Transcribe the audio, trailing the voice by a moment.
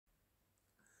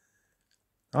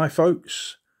Hi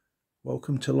folks,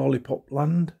 welcome to Lollipop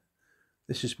Land.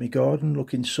 This is my garden,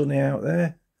 looking sunny out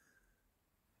there.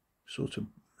 Sort of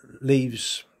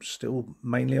leaves still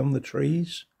mainly on the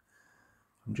trees.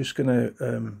 I'm just going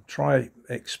to try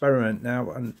experiment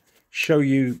now and show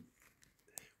you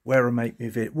where I make my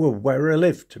where I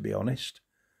live, to be honest.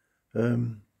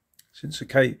 Since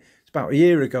it's about a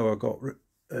year ago I got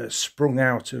sprung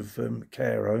out of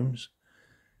care homes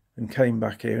and came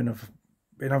back here, and I've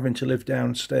been having to live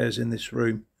downstairs in this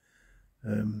room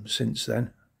since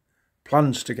then.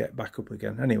 Plans to get back up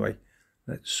again. Anyway,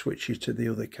 let's switch you to the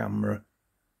other camera.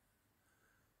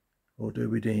 Or do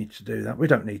we need to do that? We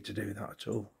don't need to do that at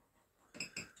all.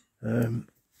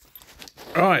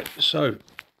 Right, so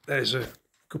there's a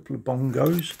couple of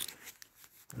bongos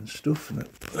and stuff, and a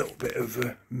little bit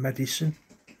of medicine.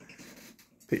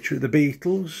 Picture of the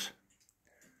Beatles.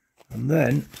 And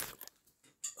then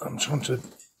I'm trying to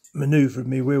manoeuvre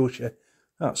my wheelchair.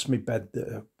 That's my bed that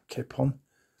I keep on.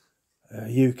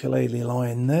 Ukulele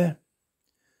lying there.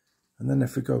 And then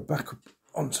if we go back up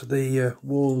onto the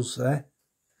walls there,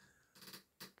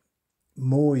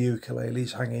 more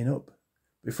ukuleles hanging up.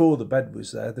 Before the bed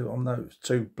was there, on those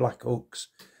two black hooks,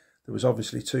 there was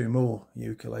obviously two more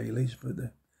ukuleles, but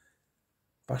they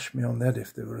bashed me on the head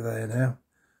if they were there now.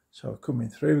 So coming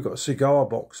through, we've got a cigar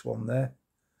box one there,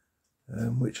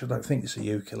 which I don't think it's a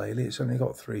ukulele. It's only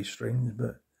got 3 strings,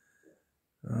 but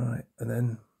right. And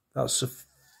then that's a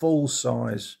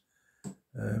full-size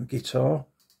guitar.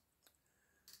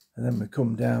 And then we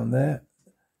come down there.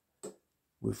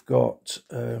 We've got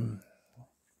that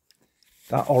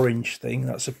orange thing.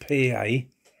 That's a PA.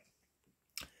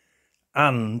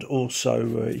 And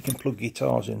also you can plug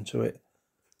guitars into it.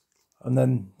 And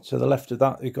then to the left of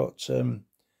that, you've got a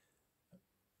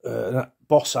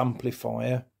Boss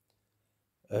amplifier.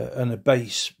 And a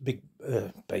bass, big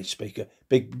bass speaker,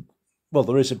 well,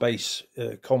 there is a bass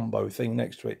combo thing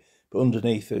next to it, but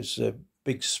underneath there's a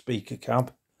big speaker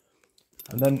cab.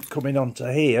 And then coming onto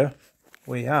here,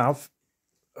 we have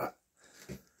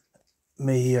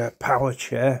my power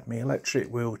chair, my electric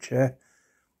wheelchair,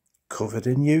 covered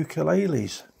in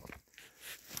ukuleles,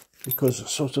 because I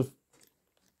sort of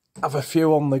have a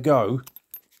few on the go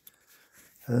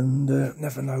and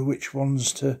never know which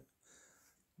ones to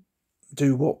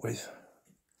do what with.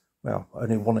 Well,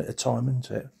 only one at a time,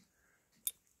 isn't it?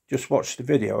 Just watched the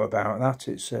video about that.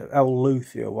 It's El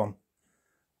Luthia one,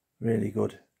 really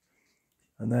good.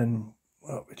 And then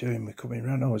what we're doing, we're coming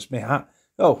around. Oh, it's my hat.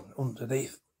 Oh,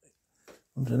 underneath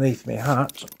my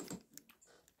hat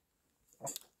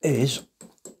is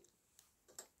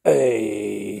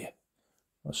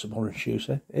what's some orange shoes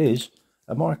there? Is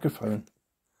a microphone,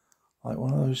 like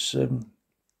one of those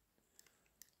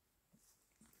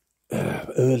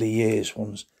early years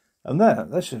ones. And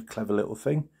that's a clever little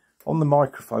thing. On the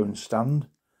microphone stand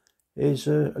is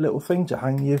a little thing to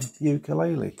hang your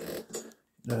ukulele.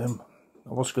 I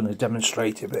was going to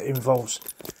demonstrate it, but it involves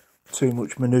too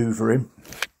much manoeuvring.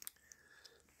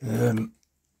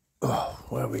 Oh,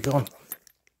 where have we gone?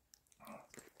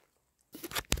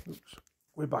 Oops,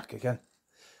 we're back again.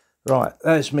 Right,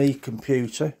 there's me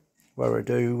computer where I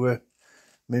do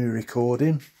me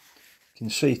recording. You can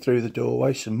see through the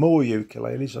doorway some more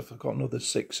ukuleles. I've got another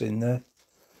 6 in there.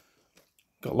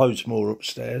 Got loads more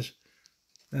upstairs.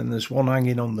 And there's one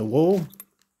hanging on the wall.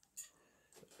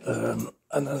 And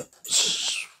then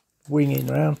swinging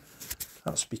round.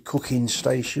 That's my cooking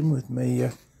station with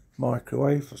my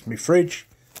microwave. That's my fridge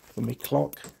with my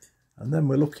clock. And then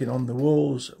we're looking on the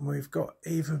walls and we've got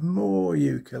even more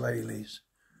ukuleles.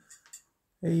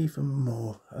 Even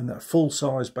more. And that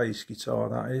full-size bass guitar,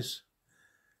 that is.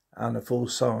 And a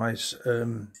full-size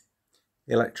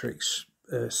electric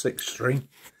 6-string.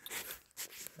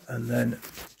 And then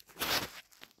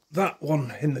that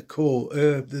one in the core,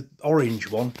 the orange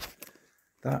one,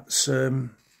 that's the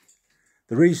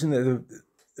reason that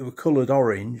they were coloured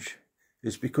orange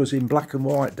is because in black and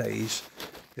white days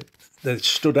they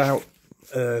stood out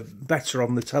better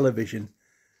on the television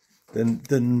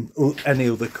than any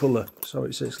other colour. So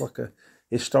it's like a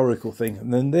historical thing.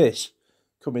 And then this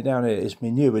coming down here is my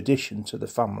new addition to the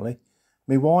family,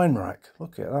 my wine rack.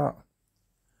 Look at that.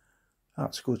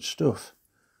 That's good stuff.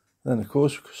 Then of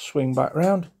course swing back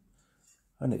round,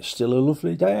 and it's still a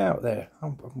lovely day out there.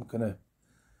 I'm gonna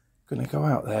go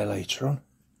out there later on.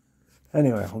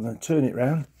 Anyway, I'm going to turn it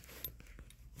round,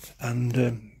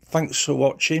 and thanks for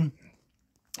watching.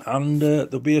 And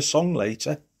there'll be a song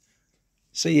later.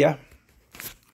 See ya.